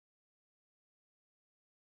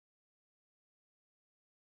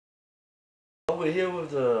we're here with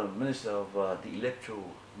the Minister of the Electoral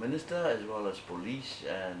Minister, as well as police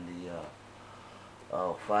and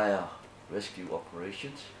the fire rescue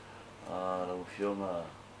operations. FAUALO,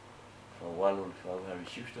 LEFAU,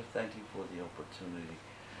 SCHUSTER, thank you for the opportunity,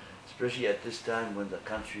 especially at this time when the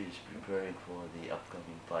country is preparing for the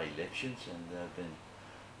upcoming by-elections, and there have been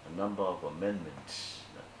a number of amendments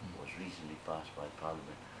that was recently passed by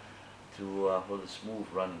Parliament for the smooth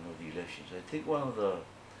running of the elections. I think one of the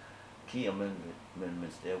key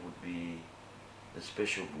amendments there would be the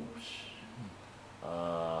special booths.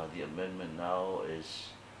 The amendment now is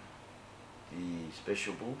the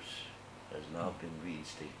special booths has now been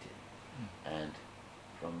reinstated, and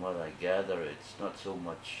from what I gather, it's not so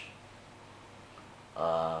much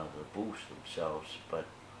the booths themselves, but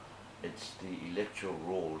it's the electoral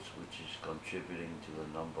rolls which is contributing to the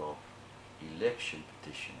number of election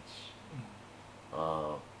petitions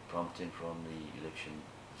prompting from the election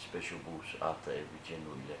special booths after every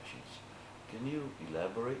general elections. Can you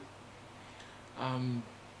elaborate?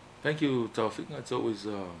 Thank you, Taufik. It's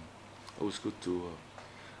always good to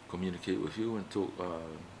communicate with you and talk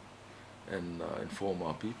and inform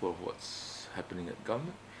our people of what's happening at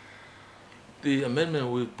government. The amendment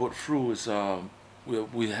we put through is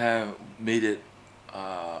we have made it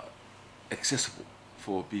accessible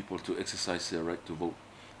for people to exercise their right to vote,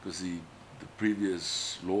 because the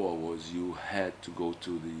previous law was you had to go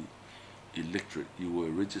to the electorate you were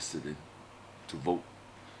registered in to vote.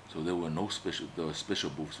 So there were no the special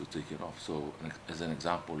booths were taken off. So as an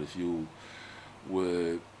example, if you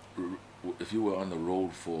were on the roll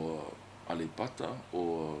for Alipata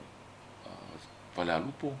or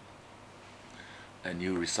FAUALO and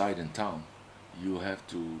you reside in town, you have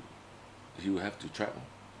to travel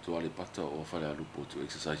to Alipata or FAUALO to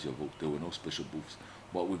exercise your vote. There were no special booths.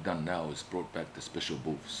 What we've done now is brought back the special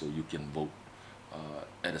booth, so you can vote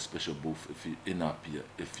at a special booth in Apia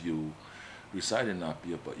if you reside in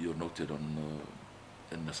Apia but you're noted on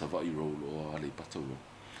in the Savai'i roll or Alipata roll.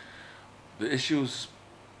 The issues,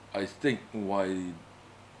 I think, why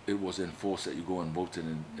it was enforced that you go and vote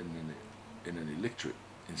in an electorate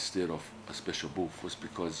instead of a special booth was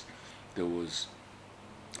because there was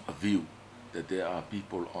a view that there are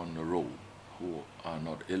people on the roll who are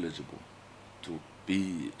not eligible to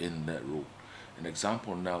be in that roll. An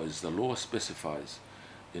example now is the law specifies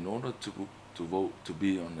in order to vote to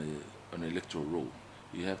be on an electoral roll,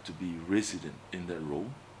 you have to be resident in that roll,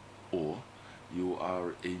 or you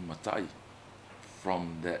are a matai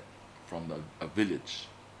from a village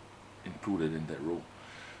included in that roll.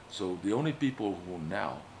 So the only people who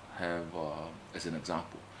now have, as an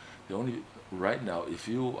example, right now, if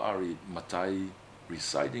you are a matai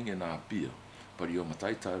residing in Apia, but your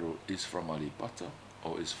matai title is from Alipata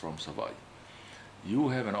or is from Savai'i, you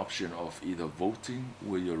have an option of either voting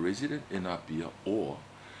where you're resident in Apia, or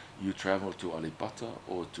you travel to Alipata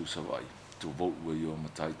or to Savai'i to vote where your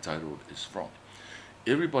matai title is from.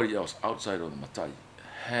 Everybody else outside of the matai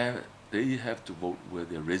they have to vote where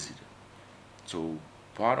they're resident. So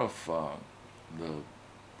part of the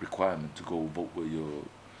requirement to go vote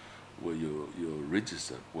where you're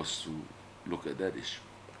registered was to look at that issue.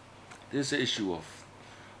 There's the issue of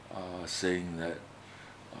saying that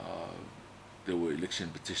there were election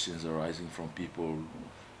petitions arising from people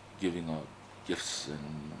giving out gifts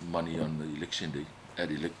and money on the election day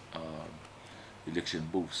at election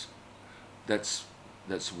booths. That's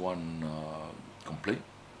one complaint,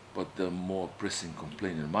 but the more pressing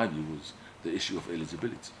complaint in my view was the issue of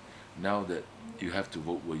eligibility. Now that you have to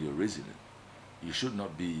vote where you're resident, you should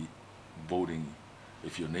not be voting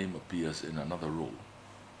if your name appears in another roll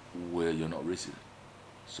where you're not resident.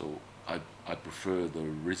 So I prefer the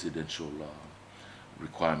residential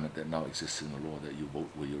requirement that now exists in the law, that you vote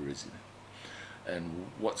where you're resident. And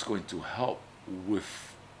what's going to help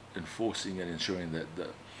with enforcing and ensuring that the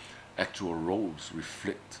actual rolls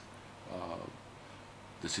reflect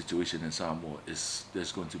the situation in Samoa is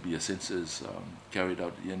there's going to be a census carried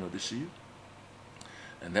out at the end of this year,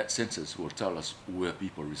 and that census will tell us where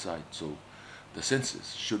people reside. So the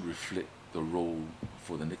census should reflect the roll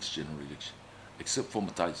for the next general election, except for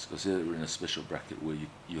matais, because they're in a special bracket where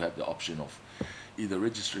you have the option of either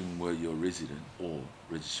registering where you're resident or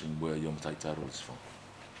registering where your matai title is from.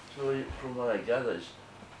 So from what I gather is,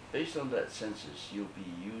 based on that census, you'll be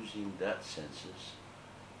using that census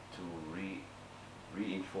to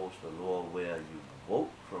reinforce the law where you vote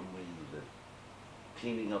from where you live,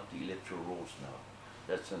 cleaning up the electoral rolls now.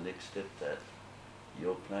 That's the next step that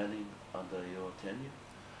you're planning under your tenure?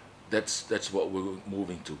 That's what we're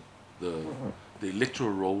moving to. The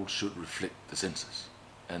electoral roll should reflect the census,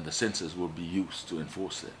 and the census will be used to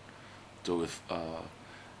enforce that. So if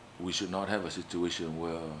we should not have a situation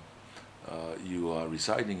where you are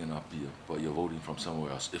residing in Apia, but you're voting from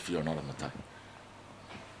somewhere else if you're not a Matai.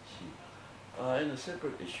 In a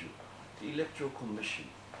separate issue, the Electoral Commission,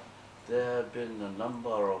 there have been a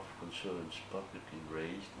number of concerns publicly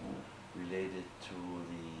raised related to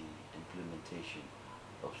the implementation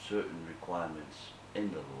of certain requirements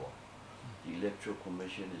in the law. The Electoral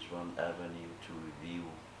Commission is one avenue to review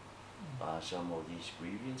some of these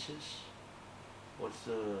grievances. What's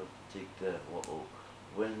the take there?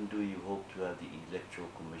 When do you hope to have the Electoral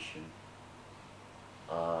Commission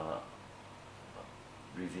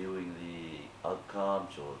reviewing the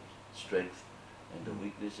outcomes or strength and the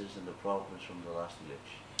weaknesses and the problems from the last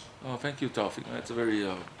election? Oh, thank you, Taufik. That's a very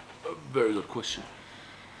good question.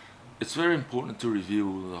 It's very important to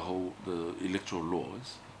review the electoral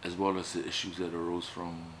laws as well as the issues that arose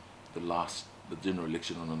from the general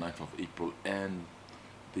election on the 9th of April and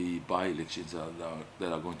the by-elections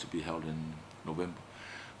that are going to be held in November.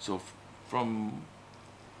 So from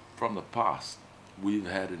the past, we've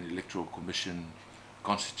had an electoral commission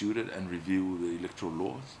constituted and review the electoral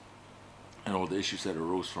laws and all the issues that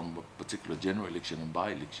arose from a particular general election and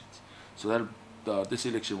by-elections. So that this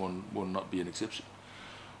election will not be an exception.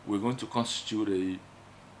 We're going to constitute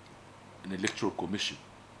an electoral commission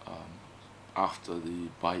after the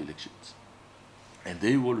by-elections, and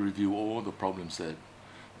they will review all the problems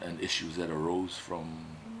and issues that arose from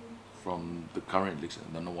the current election,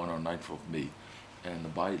 the one on 9th of May, and the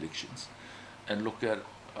by-elections, and look at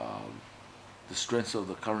the strengths of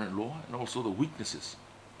the current law and also the weaknesses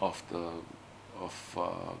of the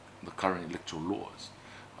current electoral laws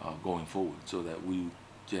going forward, so that we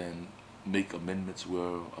can make amendments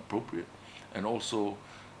where appropriate, and also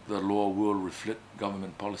the law will reflect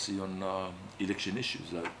government policy on election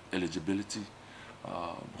issues like eligibility,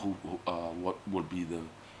 what will be the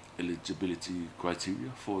eligibility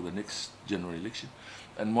criteria for the next general election.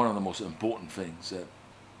 And one of the most important things that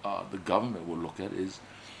the government will look at is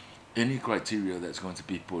any criteria that's going to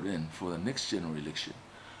be put in for the next general election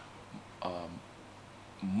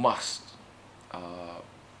must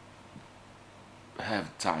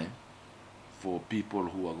have time for people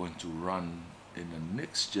who are going to run in the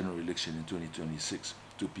next general election in 2026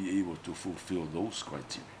 to be able to fulfill those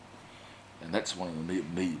criteria. And that's one of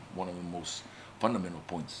the most fundamental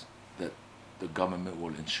points that the government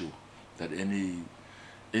will ensure, that any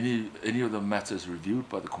of the matters reviewed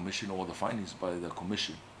by the Commission or the findings by the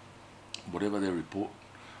Commission, whatever they report,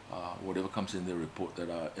 whatever comes in their report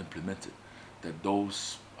that are implemented, that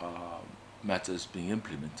those matters being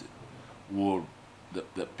implemented will,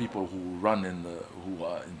 that people who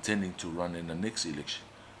are intending to run in the next election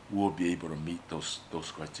will be able to meet those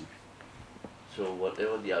criteria. So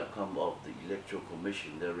whatever the outcome of the Electoral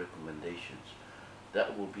Commission, their recommendations,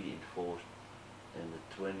 that will be enforced in the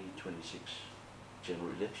 2026 general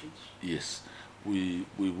elections? Yes, we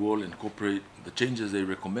will incorporate the changes they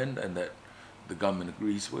recommend and that the government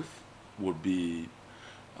agrees with will be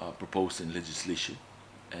proposed in legislation,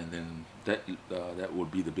 and then that will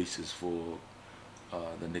be the basis for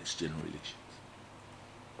the next general elections.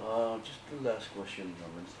 Just the last question,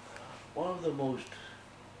 Minister. One of the most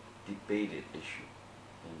debated issue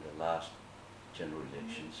in the last general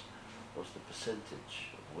elections was the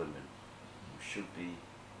percentage of women who should be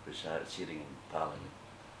sitting in Parliament.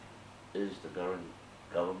 Is the current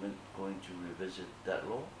government going to revisit that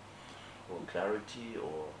law for clarity,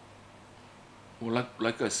 or? Well,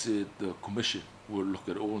 like I said, the Commission will look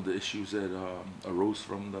at all the issues that arose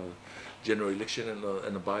from the general election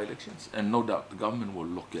and the by-elections, and no doubt the government will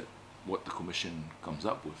look at what the Commission comes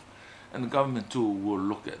up with. And the government too will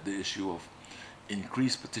look at the issue of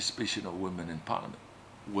increased participation of women in Parliament,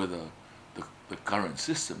 whether the current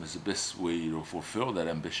system is the best way to fulfill that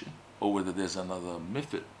ambition, or whether there's another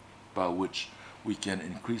method by which we can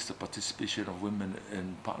increase the participation of women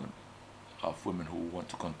in Parliament, of women who want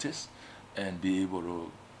to contest and be able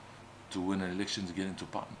to win an election to get into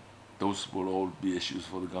Parliament. Those will all be issues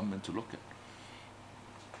for the government to look at.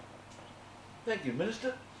 Thank you,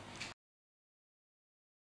 Minister.